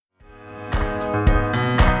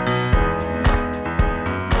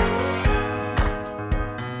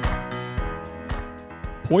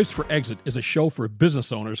Poised for Exit is a show for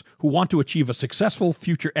business owners who want to achieve a successful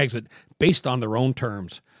future exit based on their own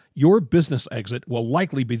terms. Your business exit will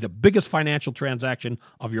likely be the biggest financial transaction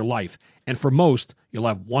of your life, and for most, you'll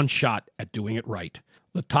have one shot at doing it right.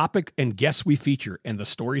 The topic and guests we feature and the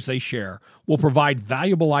stories they share will provide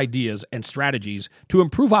valuable ideas and strategies to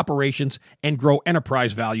improve operations and grow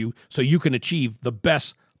enterprise value so you can achieve the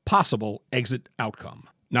best possible exit outcome.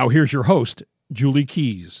 Now here's your host, Julie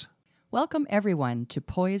Keys. Welcome, everyone, to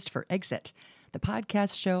Poised for Exit, the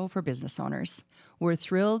podcast show for business owners. We're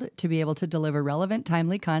thrilled to be able to deliver relevant,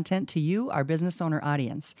 timely content to you, our business owner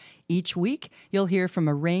audience. Each week, you'll hear from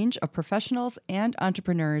a range of professionals and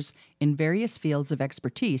entrepreneurs in various fields of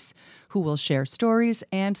expertise who will share stories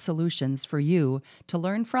and solutions for you to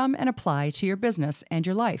learn from and apply to your business and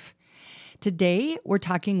your life. Today, we're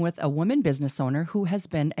talking with a woman business owner who has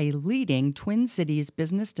been a leading Twin Cities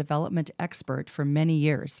business development expert for many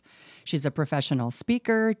years. She's a professional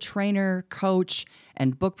speaker, trainer, coach,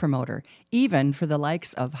 and book promoter, even for the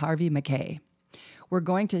likes of Harvey Mackay. We're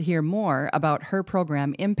going to hear more about her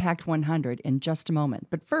program, Impact 100, in just a moment.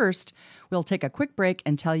 But first, we'll take a quick break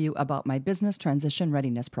and tell you about my Business Transition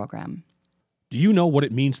Readiness Program. Do you know what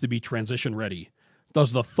it means to be transition ready?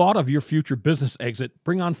 Does the thought of your future business exit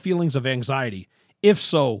bring on feelings of anxiety? If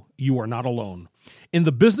so, you are not alone. In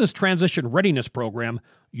the Business Transition Readiness Program,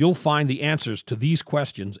 you'll find the answers to these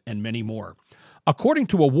questions and many more. According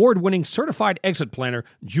to award-winning certified exit planner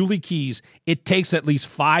Julie Keys, it takes at least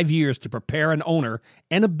 5 years to prepare an owner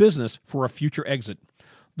and a business for a future exit.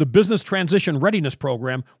 The Business Transition Readiness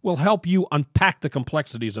Program will help you unpack the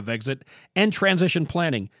complexities of exit and transition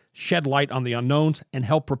planning, shed light on the unknowns, and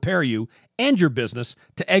help prepare you and your business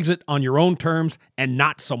to exit on your own terms and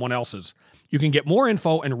not someone else's. You can get more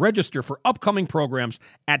info and register for upcoming programs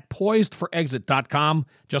at poisedforexit.com.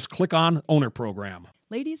 Just click on Owner Program.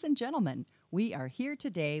 Ladies and gentlemen, we are here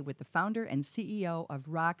today with the founder and CEO of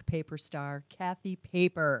Rock Paper Star, Kathy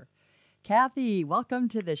Paper. Kathy, welcome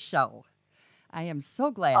to the show. I am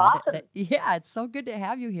so glad it's so good to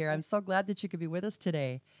have you here. I'm so glad that you could be with us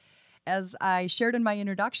today. As I shared in my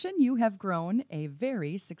introduction, you have grown a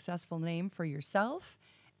very successful name for yourself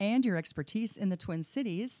and your expertise in the Twin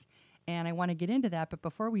Cities, and I want to get into that. But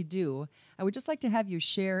before we do, I would just like to have you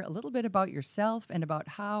share a little bit about yourself and about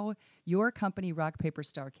how your company, Rock Paper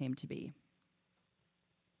Star, came to be.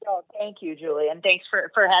 Oh, thank you, Julie, and thanks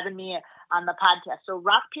for having me on the podcast. So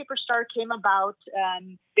Rock Paper Star came about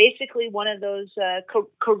basically one of those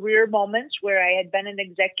career moments where I had been an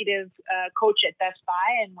executive coach at Best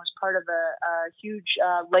Buy and was part of a huge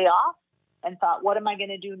layoff and thought, what am I going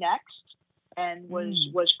to do next? And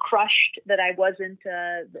was crushed that I wasn't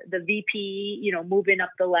the VP, moving up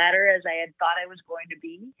the ladder as I had thought I was going to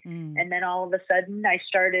be. And then all of a sudden I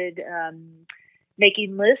started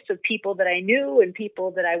making lists of people that I knew and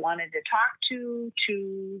people that I wanted to talk to,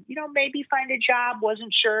 maybe find a job.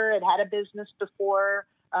 Wasn't sure. Had a business before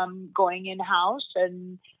going in-house.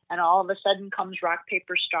 And all of a sudden comes Rock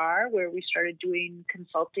Paper Star, where we started doing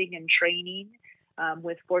consulting and training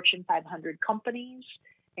with Fortune 500 companies.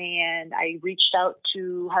 And I reached out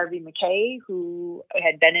to Harvey Mackay, who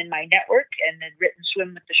had been in my network and had written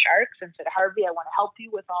Swim with the Sharks, and said, Harvey, I want to help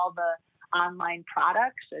you with all the online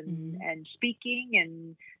products and speaking,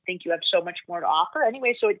 and think you have so much more to offer.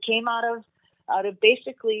 Anyway, so it came out of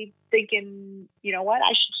basically thinking, you know what,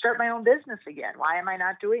 I should start my own business again. Why am I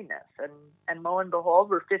not doing this? And lo and behold,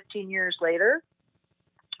 we're 15 years later,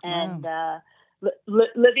 and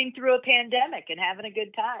living through a pandemic and having a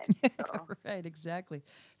good time. So. Right, exactly.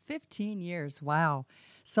 15 years. Wow.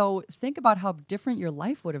 So think about how different your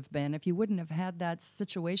life would have been if you wouldn't have had that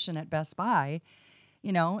situation at Best Buy.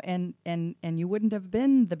 And you wouldn't have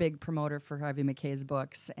been the big promoter for Harvey Mackay's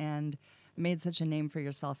books and made such a name for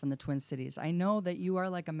yourself in the Twin Cities. I know that you are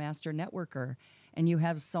like a master networker and you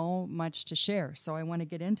have so much to share. So I want to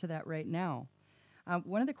get into that right now.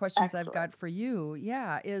 One of the questions Excellent. I've got for you,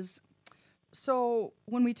 is, so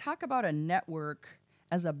when we talk about a network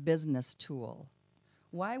as a business tool,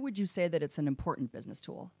 why would you say that it's an important business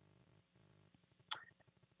tool?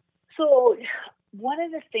 So one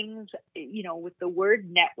of the things, with the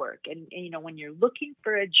word network and when you're looking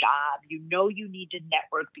for a job, you need to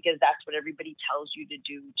network because that's what everybody tells you to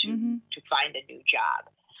do to find a new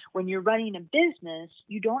job. When you're running a business,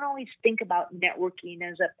 you don't always think about networking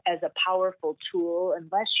as a powerful tool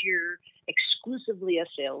unless you're exclusively a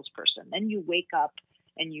salesperson. Then you wake up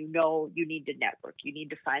and you need to network. You need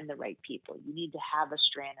to find the right people. You need to have a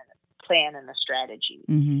plan and a strategy.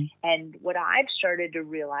 And what I've started to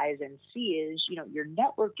realize and see is, your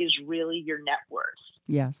network is really your net worth.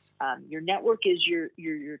 Yes. Your network is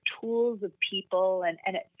your tools of people.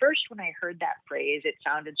 And at first, when I heard that phrase, it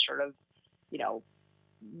sounded sort of,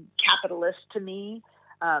 capitalist to me.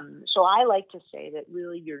 So I like to say that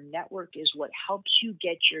really your network is what helps you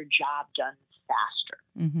get your job done faster.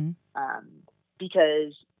 Mm-hmm.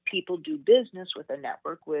 Because people do business with a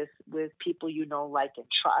network with people like, and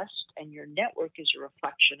trust, and your network is a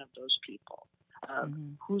reflection of those people.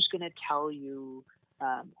 Who's going to tell you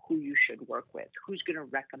who you should work with, who's going to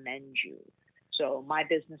recommend you. So my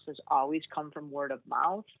business has always come from word of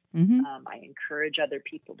mouth. Mm-hmm. I encourage other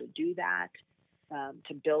people to do that,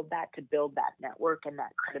 to build that network and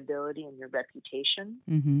that credibility and your reputation.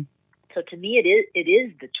 Mm-hmm. So to me, it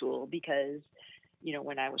is the tool, because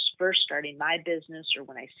when I was first starting my business, or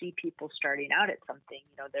when I see people starting out at something,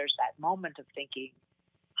 there's that moment of thinking,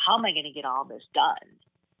 how am I going to get all this done?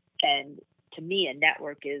 And to me, a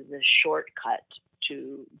network is the shortcut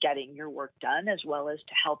to getting your work done, as well as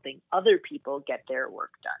to helping other people get their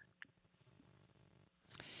work done.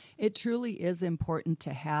 It truly is important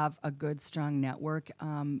to have a good, strong network,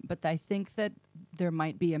 but I think that there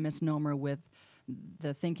might be a misnomer with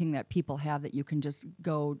the thinking that people have that you can just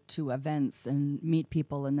go to events and meet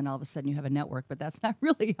people and then all of a sudden you have a network, but that's not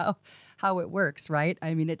really how it works, right?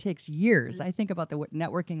 I mean, it takes years. Mm-hmm. I think about the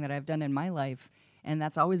networking that I've done in my life, and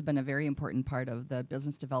that's always been a very important part of the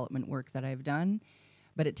business development work that I've done,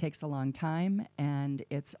 but it takes a long time, and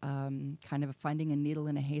it's kind of finding a needle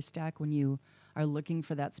in a haystack when you are looking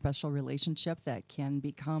for that special relationship that can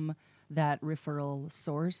become that referral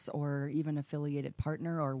source or even affiliated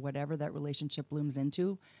partner or whatever that relationship blooms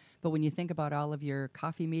into. But when you think about all of your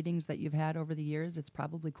coffee meetings that you've had over the years, it's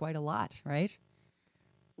probably quite a lot, right?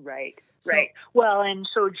 Right. So- Right. Well, and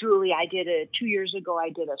so Julie, 2 years ago, I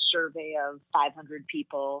did a survey of 500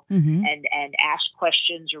 people Mm-hmm. and asked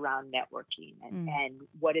questions around networking and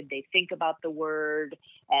what did they think about the word,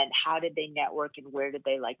 and how did they network, and where did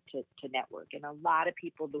they like to network. And a lot of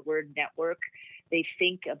people, the word network, they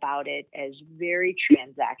think about it as very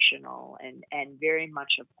transactional and very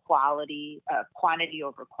much of quantity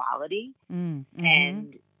over quality.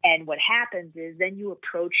 Mm-hmm. And what happens is then you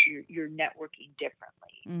approach your networking differently.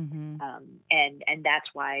 Mm-hmm. And that's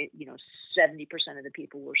why, 70% of the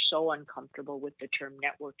people were so uncomfortable with the term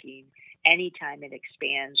networking. Anytime it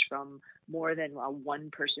expands from more than a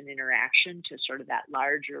one-person interaction to sort of that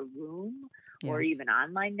larger room, or Yes. even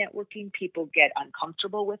online networking, people get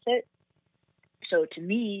uncomfortable with it. So to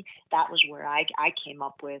me, that was where I came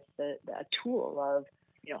up with the tool of,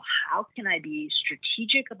 how can I be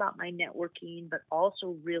strategic about my networking, but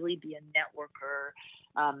also really be a networker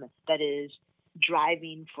that is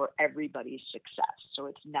driving for everybody's success. So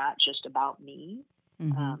it's not just about me,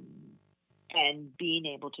 Mm-hmm. and being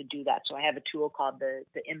able to do that. So I have a tool called the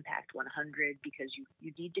Impact 100, because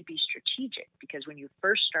you need to be strategic, because when you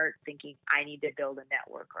first start thinking, I need to build a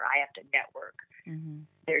network, or I have to network, Mm-hmm.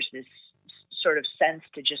 there's this sort of sense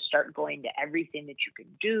to just start going to everything that you can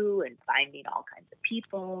do and finding all kinds of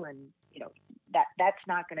people. And, that's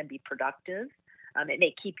not going to be productive. It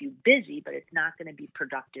may keep you busy, but it's not going to be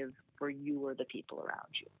productive for you or the people around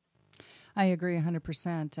you. I agree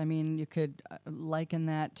 100%. I mean, you could liken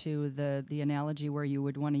that to the analogy where you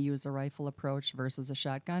would want to use a rifle approach versus a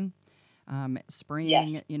shotgun.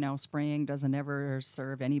 Spraying, Yes. Spraying doesn't ever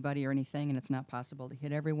serve anybody or anything, and it's not possible to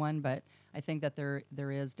hit everyone. But I think that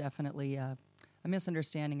there is definitely a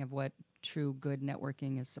misunderstanding of what true good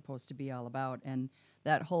networking is supposed to be all about, and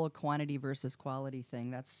that whole quantity versus quality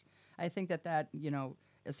thing. I think that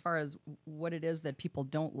as far as what it is that people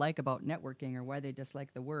don't like about networking or why they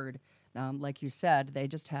dislike the word, like you said, they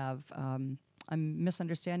just have a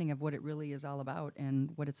misunderstanding of what it really is all about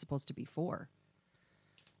and what it's supposed to be for.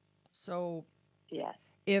 So Yeah.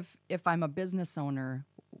 if I'm a business owner,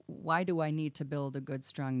 why do I need to build a good,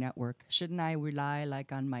 strong network? Shouldn't I rely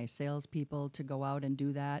on my salespeople to go out and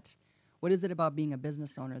do that? What is it about being a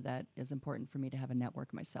business owner that is important for me to have a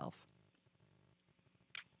network myself?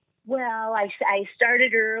 Well, I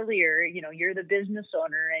started earlier, you're the business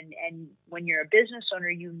owner, and when you're a business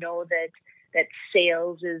owner, that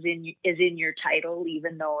sales is in your title,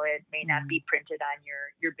 even though it may not be printed on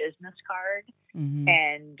your business card. Mm-hmm.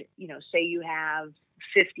 And, say you have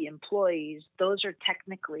 50 employees, those are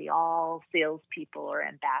technically all salespeople or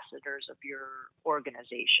ambassadors of your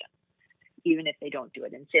organization, even if they don't do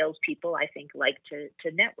it. And salespeople, I think, like to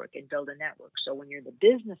network and build a network. So when you're the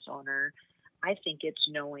business owner, I think it's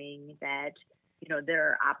knowing that, there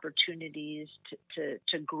are opportunities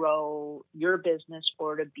to grow your business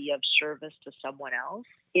or to be of service to someone else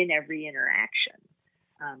in every interaction.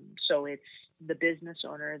 So it's the business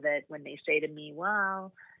owner that when they say to me,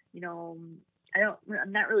 well,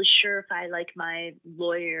 I'm not really sure if I like my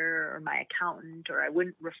lawyer or my accountant, or I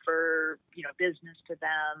wouldn't refer, business to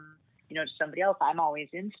them, to somebody else. I'm always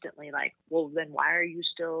instantly like, well, then why are you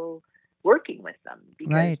still working with them?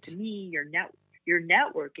 Because Right. to me, your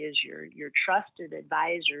network is your trusted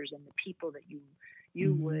advisors and the people that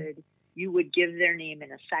you would give their name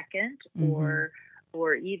in a second,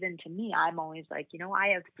 or even to me, I'm always like, I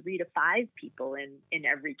have 3 to 5 people in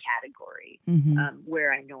every category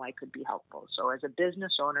where I know I could be helpful. So as a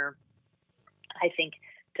business owner, I think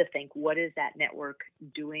what is that network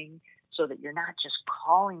doing, so that you're not just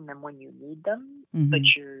calling them when you need them, but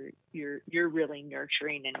you're really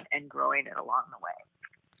nurturing and growing it along the way.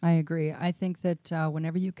 I agree. I think that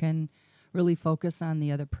whenever you can really focus on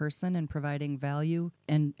the other person and providing value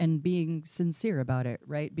and being sincere about it,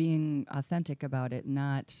 right? Being authentic about it,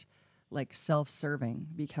 not like self-serving,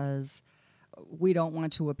 because we don't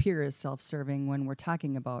want to appear as self-serving when we're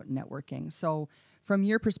talking about networking. So from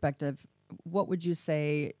your perspective, what would you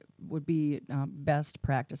say would be best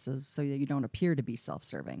practices so that you don't appear to be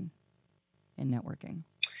self-serving in networking?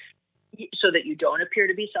 So that you don't appear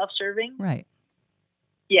to be self-serving? Right.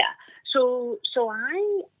 Yeah. So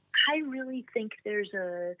I really think there's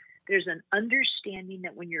an understanding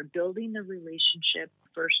that when you're building the relationship,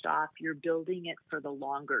 first off, you're building it for the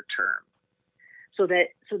longer term. So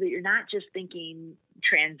that you're not just thinking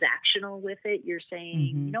transactional with it. You're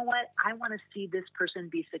saying, you know what, I want to see this person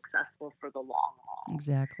be successful for the long haul.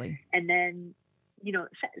 Exactly. And then,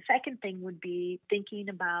 second thing would be thinking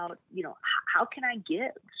about, how can I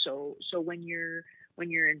give? So when you're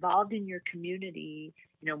involved in your community,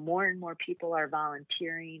 more and more people are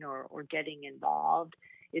volunteering or getting involved.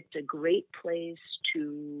 It's a great place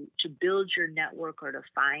to build your network or to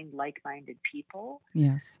find like-minded people.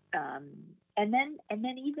 Yes. And then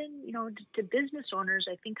even, to business owners,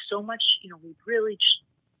 I think so much, we've really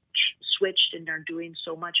switched and are doing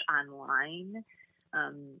so much online,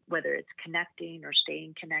 whether it's connecting or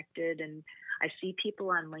staying connected. And I see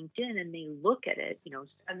people on LinkedIn and they look at it,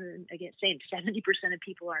 70% of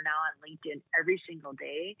people are now on LinkedIn every single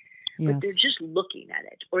day, yes. but they're just looking at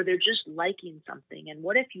it or they're just liking something. And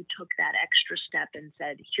what if you took that extra step and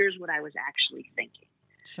said, here's what I was actually thinking?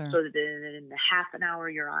 Sure. So that in the half an hour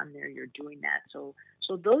you're on there, you're doing that. So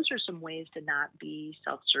those are some ways to not be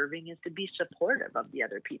self-serving, is to be supportive of the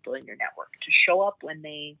other people in your network, to show up when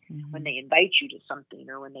they invite you to something,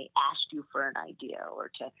 or when they ask you for an idea, or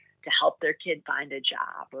to help their kid find a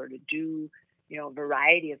job, or to do, a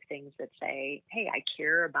variety of things that say, hey, I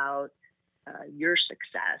care about your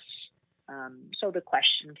success. So the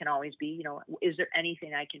question can always be, is there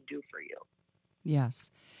anything I can do for you?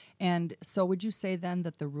 Yes. And so would you say then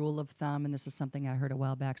that the rule of thumb, and this is something I heard a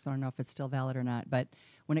while back, so I don't know if it's still valid or not, but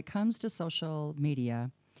when it comes to social media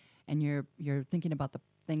and you're thinking about the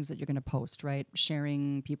things that you're going to post, right?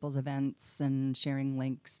 Sharing people's events and sharing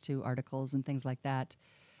links to articles and things like that,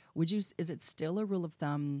 is it still a rule of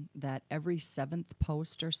thumb that every 7th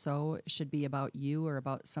post or so should be about you or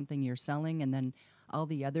about something you're selling, and then all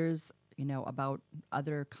the others, about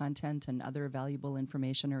other content and other valuable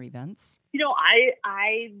information or events?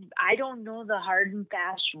 I don't know the hard and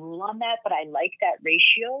fast rule on that, but I like that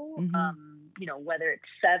ratio. Whether it's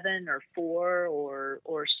 7 or 4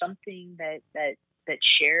 or something that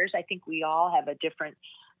shares. I think we all have a different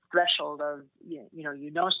threshold of,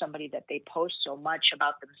 somebody that they post so much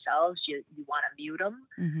about themselves, you want to mute them.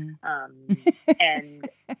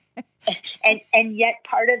 And yet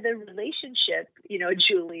part of the relationship,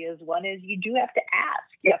 Julie, is you do have to ask.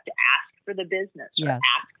 You have to ask for the business, or yes.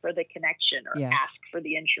 ask for the connection, or yes. ask for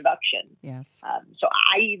the introduction. Yes. So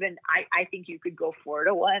I think you could go 4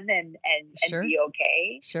 to 1 and sure. be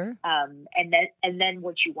okay. Sure. And then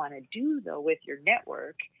what you want to do though with your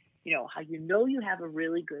network, how you have a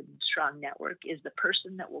really good, strong network is the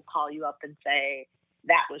person that will call you up and say,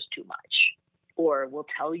 that was too much, or will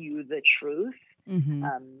tell you the truth.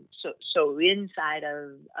 So inside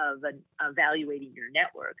of evaluating your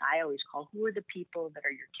network, I always call, who are the people that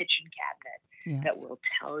are your kitchen cabinet that will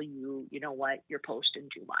tell you, what, you're posting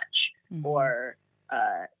too much, or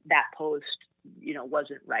that post,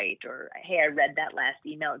 wasn't right, or hey, I read that last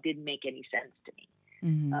email, it didn't make any sense to me.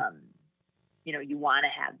 You want to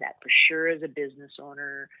have that for sure as a business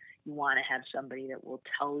owner. You want to have somebody that will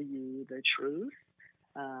tell you the truth.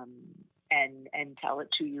 And tell it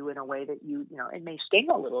to you in a way that it may sting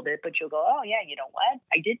a little bit, but you'll go, oh yeah, you know what?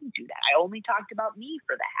 I didn't do that. I only talked about me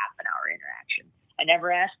for the half an hour interaction. I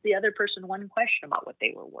never asked the other person one question about what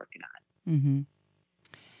they were working on.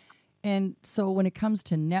 And so when it comes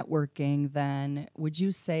to networking, then would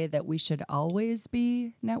you say that we should always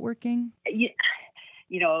be networking?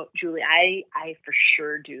 Julie, I for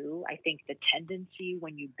sure do. I think the tendency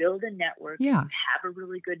when you build a network, and you have a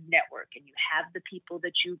really good network, and you have the people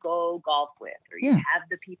that you go golf with, or you have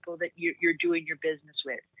the people that you're doing your business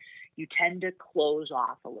with, you tend to close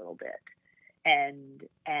off a little bit. And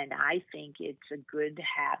I think it's a good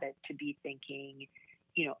habit to be thinking,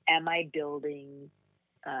 am I building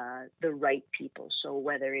the right people? So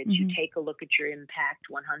whether it's you take a look at your Impact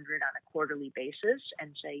 100 on a quarterly basis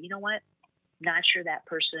and say, you know what, not sure that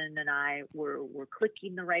person and I were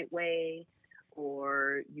clicking the right way,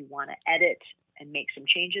 or you want to edit and make some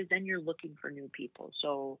changes, then you're looking for new people.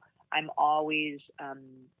 So I'm always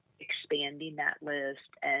expanding that list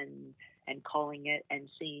and calling it and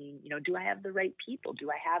seeing, do I have the right people? Do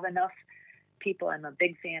I have enough people? I'm a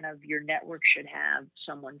big fan of your network should have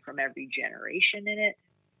someone from every generation in it.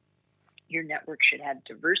 Your network should have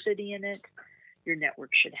diversity in it. Your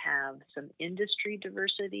network should have some industry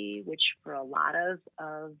diversity, which for a lot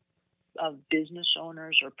of business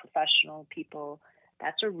owners or professional people,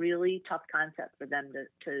 that's a really tough concept for them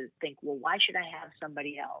to think, well, why should I have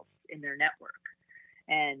somebody else in their network?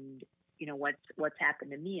 And what's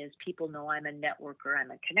happened to me is people know I'm a networker,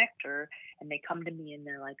 I'm a connector, and they come to me and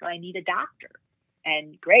they're like, oh, I need a doctor.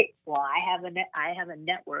 And great, well, I have a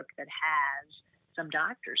network that has some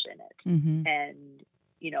doctors in it. And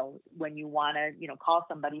when you want to, call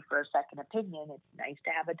somebody for a second opinion, it's nice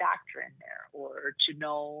to have a doctor in there, or to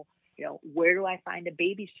know, where do I find a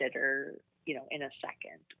babysitter, in a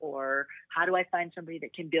second, or how do I find somebody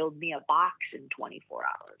that can build me a box in 24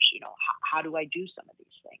 hours? How do I do some of these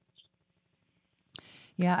things?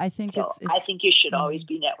 Yeah, I think I think you should always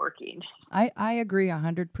be networking. I agree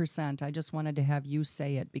 100%. I just wanted to have you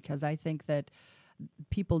say it because I think that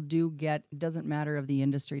people do get, doesn't matter of the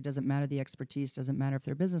industry, doesn't matter the expertise, doesn't matter if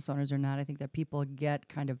they're business owners or not. I think that people get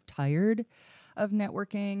kind of tired of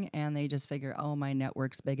networking and they just figure, oh, my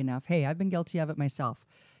network's big enough. Hey, I've been guilty of it myself.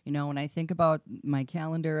 When I think about my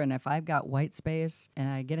calendar and if I've got white space and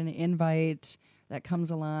I get an invite that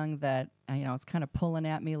comes along that, it's kind of pulling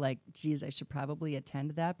at me like, geez, I should probably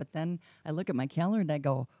attend that. But then I look at my calendar and I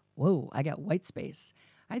go, whoa, I got white space.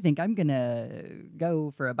 I think I'm going to go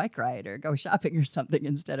for a bike ride or go shopping or something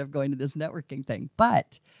instead of going to this networking thing.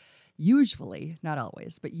 But usually, not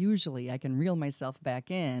always, but usually I can reel myself back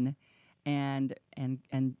in and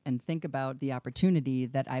think about the opportunity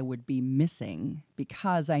that I would be missing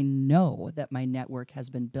because I know that my network has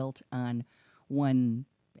been built on one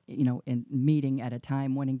in meeting at a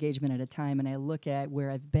time, one engagement at a time. And I look at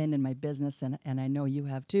where I've been in my business and I know you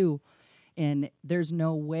have too. And there's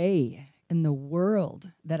no way in the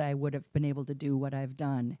world that I would have been able to do what I've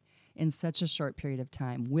done in such a short period of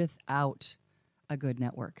time without a good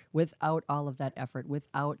network, without all of that effort,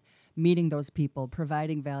 without meeting those people,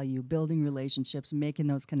 providing value, building relationships, making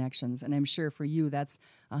those connections. And I'm sure for you, that's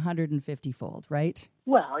 150-fold, right?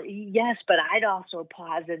 Well, yes, but I'd also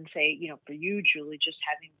pause and say, for you, Julie, just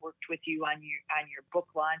having worked with you on your book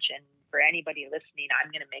launch, and for anybody listening, I'm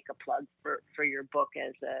going to make a plug for your book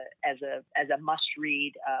as a must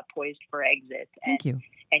read, Poised for Exit. Thank you.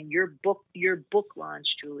 And your book launch,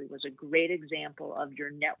 Julie, was a great example of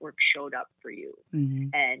your network showed up for you,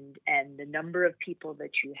 and the number of people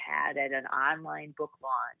that you had at an online book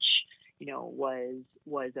launch,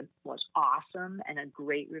 was awesome and a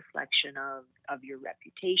great reflection of your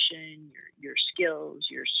reputation, your skills,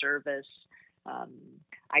 your service.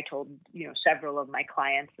 I told several of my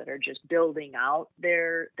clients that are just building out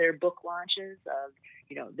their book launches of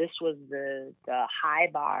this was the high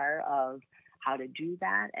bar of how to do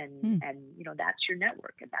that, and that's your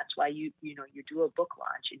network, and that's why you do a book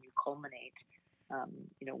launch and you culminate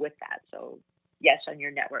with that. So yes, on your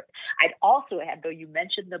network. I'd also add, though, you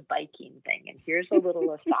mentioned the biking thing, and here's a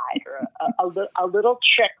little aside or a little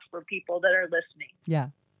trick for people that are listening. Yeah,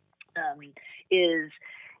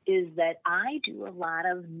 is that I do a lot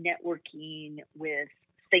of networking with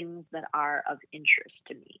things that are of interest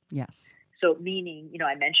to me. Yes. So meaning,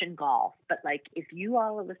 I mentioned golf, but like if you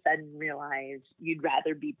all of a sudden realize you'd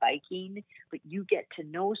rather be biking, but you get to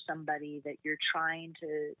know somebody that you're trying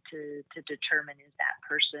to determine is that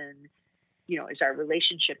person, is our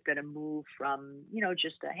relationship going to move from,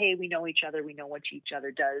 just a, hey, we know each other, we know what each other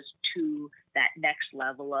does, to that next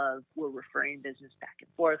level of we're referring business back and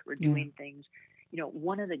forth, we're doing things.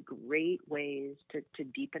 One of the great ways to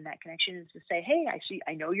deepen that connection is to say, hey,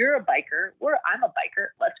 I know you're a biker. I'm a biker.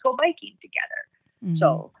 Let's go biking together.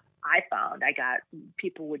 So I found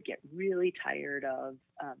people would get really tired of,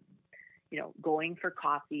 going for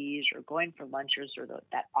coffees or going for lunches or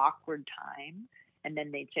that awkward time. And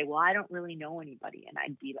then they'd say, well, I don't really know anybody. And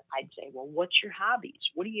I'd say, well, what's your hobbies?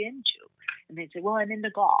 What are you into? And they'd say, well, I'm into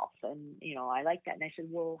golf. And, I like that. And I said,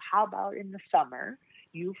 well, how about in the summer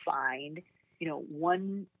you find,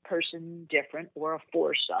 one person different or a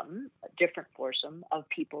different foursome of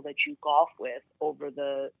people that you golf with over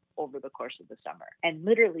the course of the summer. And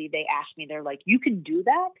literally they asked me, they're like, you can do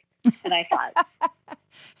that? And I thought,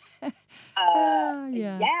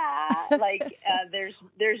 yeah,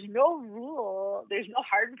 there's no rule, there's no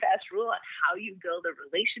hard and fast rule on how you build a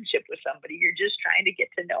relationship with somebody. You're just trying to get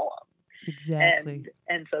to know them. Exactly.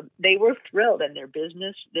 And so they were thrilled, and their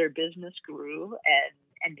business grew,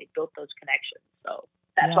 and they built those connections. So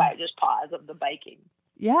that's why I just paused of the biking.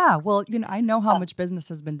 Yeah, well, I know how much business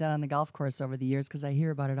has been done on the golf course over the years because I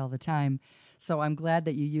hear about it all the time. So I'm glad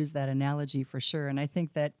that you use that analogy for sure. And I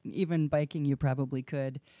think that even biking, you probably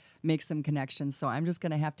could make some connections. So I'm just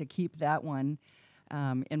going to have to keep that one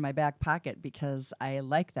in my back pocket because I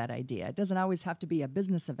like that idea. It doesn't always have to be a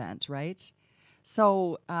business event, right?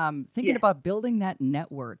 So thinking about building that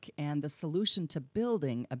network and the solution to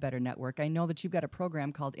building a better network, I know that you've got a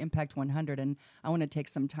program called Impact 100, and I want to take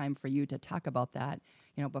some time for you to talk about that,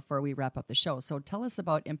 before we wrap up the show. So tell us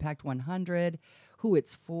about Impact 100, who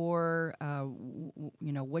it's for,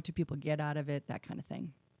 what do people get out of it, that kind of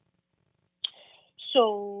thing.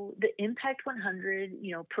 So the Impact 100,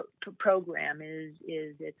 program is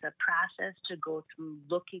it's a process to go through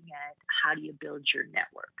looking at how do you build your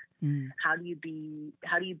network. How do you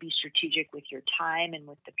be strategic with your time and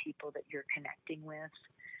with the people that you're connecting with,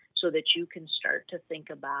 so that you can start to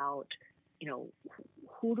think about,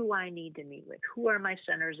 who do I need to meet with? Who are my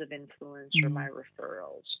centers of influence or my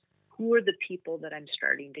referrals? Who are the people that I'm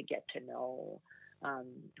starting to get to know?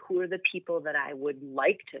 Who are the people that I would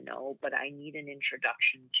like to know, but I need an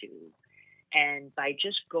introduction to? And by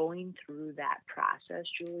just going through that process,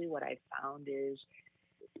 Julie, what I found is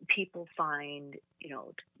people find,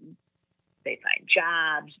 they find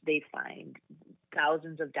jobs, they find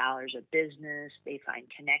thousands of dollars of business, they find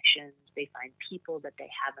connections, they find people that they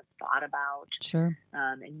haven't thought about. Sure.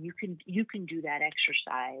 And you can do that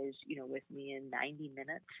exercise, with me in 90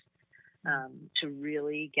 minutes to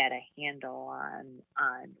really get a handle on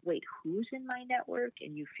wait, who's in my network?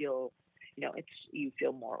 And you feel, you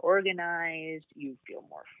feel more organized, you feel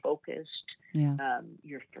more focused. Yes.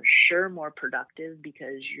 You're for sure more productive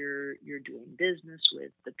because you're doing business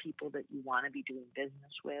with the people that you want to be doing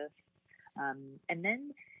business with. And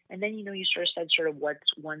then, you sort of said what's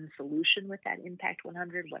one solution with that Impact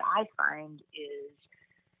 100. What I find is,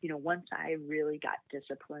 once I really got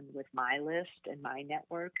disciplined with my list and my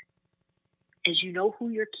network, is who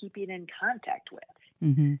you're keeping in contact with.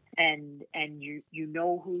 Mm-hmm. And you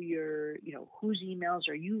know who whose emails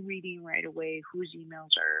are you reading right away, whose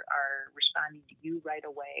emails are responding to you right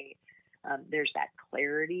away. There's that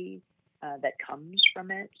clarity that comes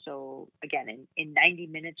from it. So again, in 90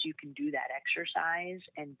 minutes, you can do that exercise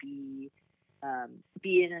and be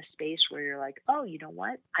in a space where you're like, oh, you know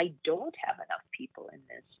what? I don't have enough people in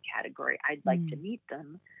this category. I'd like to meet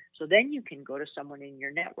them. So then you can go to someone in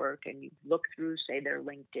your network and you look through, say, their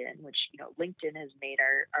LinkedIn, which, LinkedIn has made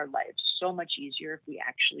our lives so much easier if we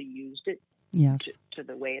actually used it to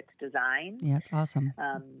the way it's designed. Yeah, it's awesome.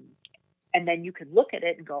 And then you can look at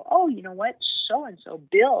it and go, oh, you know what? So-and-so,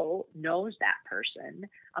 Bill knows that person.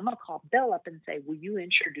 I'm going to call Bill up and say, will you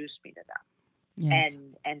introduce me to them? Yes.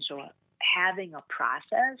 And so having a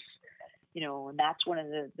process, and that's one of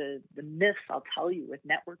the myths I'll tell you with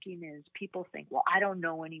networking is people think, well, I don't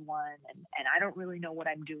know anyone and I don't really know what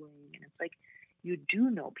I'm doing. And it's like, you do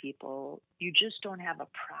know people. You just don't have a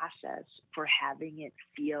process for having it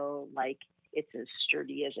feel like it's as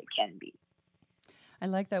sturdy as it can be. I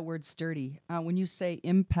like that word sturdy. When you say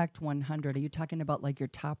Impact 100, are you talking about like your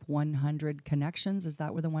top 100 connections? Is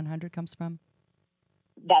that where the 100 comes from?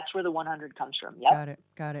 That's where the 100 comes from. Yep.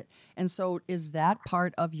 Got it. And so is that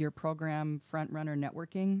part of your program, Front Runner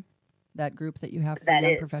Networking, that group that you have for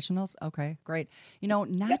young professionals? Okay, great.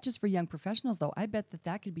 Not just for young professionals, though. I bet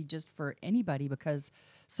that could be just for anybody because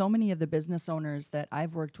so many of the business owners that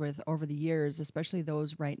I've worked with over the years, especially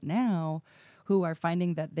those right now, who are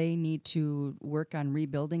finding that they need to work on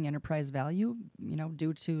rebuilding enterprise value,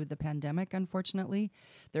 due to the pandemic, unfortunately.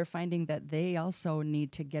 They're finding that they also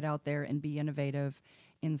need to get out there and be innovative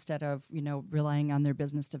instead of, relying on their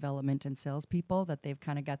business development and salespeople, that they've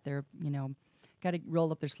kind of got their, got to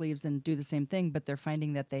roll up their sleeves and do the same thing, but they're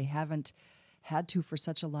finding that they haven't had to for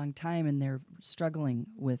such a long time and they're struggling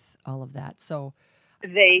with all of that. So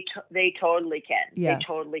They totally can. Yes.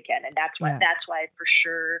 They totally can, and that's why for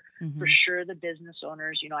sure the business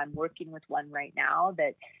owners. I'm working with one right now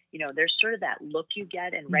that there's sort of that look you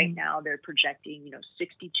get, and right now they're projecting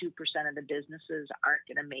 62% of the businesses aren't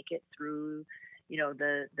going to make it through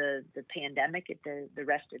the pandemic at the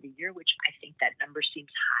rest of the year, which I think that number seems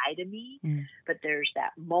high to me. But there's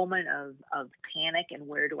that moment of panic and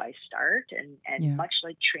where do I start? And much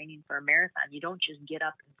like training for a marathon, you don't just get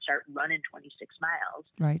up and start running 26 miles.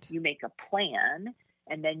 Right. You make a plan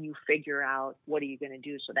and then you figure out what are you going to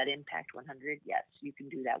do. So that Impact 100, yes, you can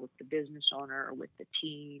do that with the business owner or with the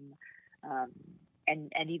team.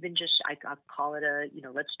 And even just, I'll call it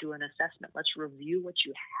let's do an assessment. Let's review what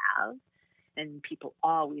you have. And people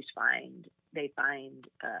always find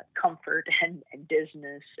comfort and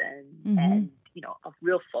business and a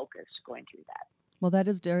real focus going through that. Well, that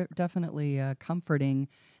is definitely comforting.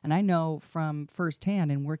 And I know from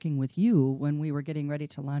firsthand in working with you when we were getting ready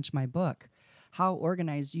to launch my book, how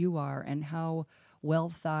organized you are and how well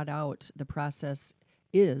thought out the process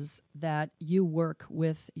is that you work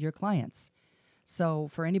with your clients. So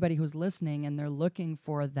for anybody who's listening and they're looking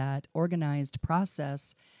for that organized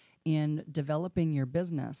process in developing your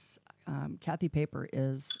business, Kathy Paper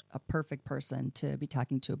is a perfect person to be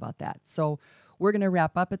talking to about that. So we're going to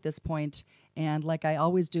wrap up at this point. And like I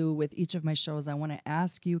always do with each of my shows, I want to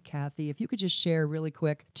ask you, Kathy, if you could just share really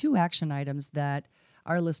quick 2 action items that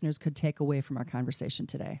our listeners could take away from our conversation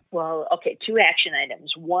today. Well, okay, 2 action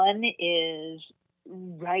items. One is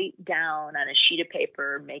write down on a sheet of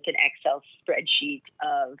paper, make an Excel spreadsheet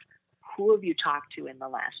of who have you talked to in the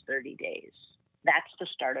last 30 days. That's the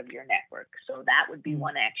start of your network. So that would be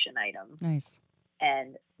one action item. Nice.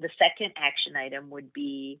 And the second action item would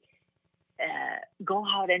be go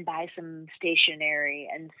out and buy some stationery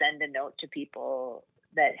and send a note to people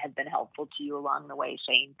that have been helpful to you along the way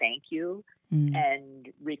saying thank you and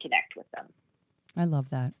reconnect with them. I love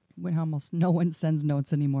that. When almost no one sends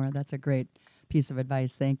notes anymore. That's a great piece of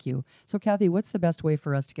advice. Thank you. So Kathy, what's the best way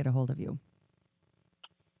for us to get a hold of you?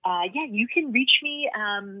 You can reach me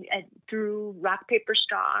through Rock Paper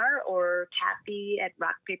Star or Kathy at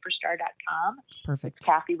rockpaperstar.com. Perfect. It's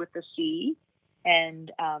Kathy with a C,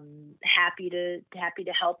 and happy to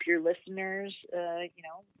help your listeners.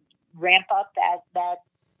 Ramp up that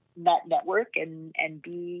network and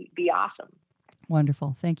be awesome.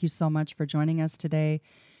 Wonderful. Thank you so much for joining us today.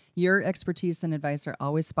 Your expertise and advice are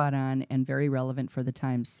always spot on and very relevant for the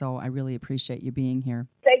times. So I really appreciate you being here.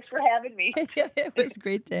 Thanks for having me. It was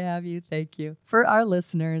great to have you. Thank you. For our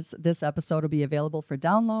listeners, this episode will be available for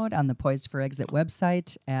download on the Poised for Exit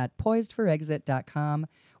website at poisedforexit.com,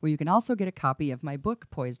 where you can also get a copy of my book,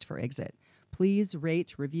 Poised for Exit. Please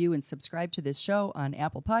rate, review, and subscribe to this show on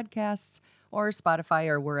Apple Podcasts or Spotify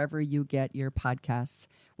or wherever you get your podcasts.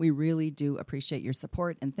 We really do appreciate your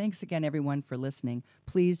support, and thanks again, everyone, for listening.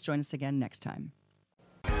 Please join us again next time.